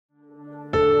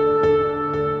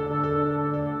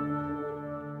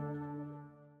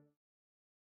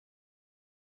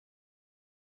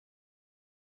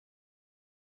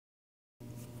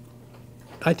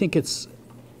I think it's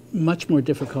much more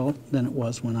difficult than it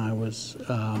was when I was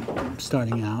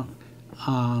starting out.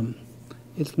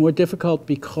 It's more difficult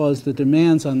because the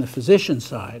demands on the physician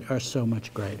side are so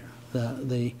much greater.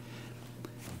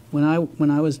 When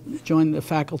I was joined the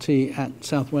faculty at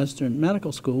Southwestern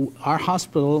Medical School, our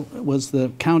hospital was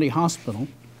the county hospital.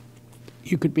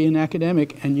 You could be an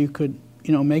academic and you could,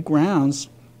 make rounds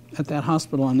at that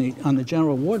hospital on the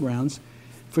general ward rounds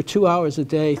for 2 hours a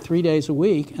day, 3 days a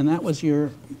week, and that was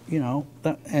your,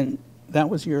 that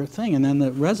was your thing. And then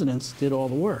the residents did all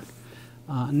the work.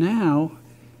 Now,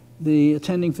 the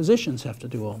attending physicians have to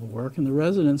do all the work, and the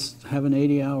residents have an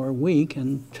 80-hour week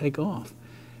and take off.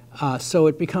 So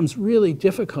it becomes really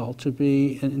difficult to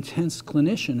be an intense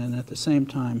clinician and at the same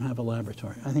time have a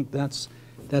laboratory. I think that's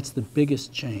the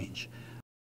biggest change.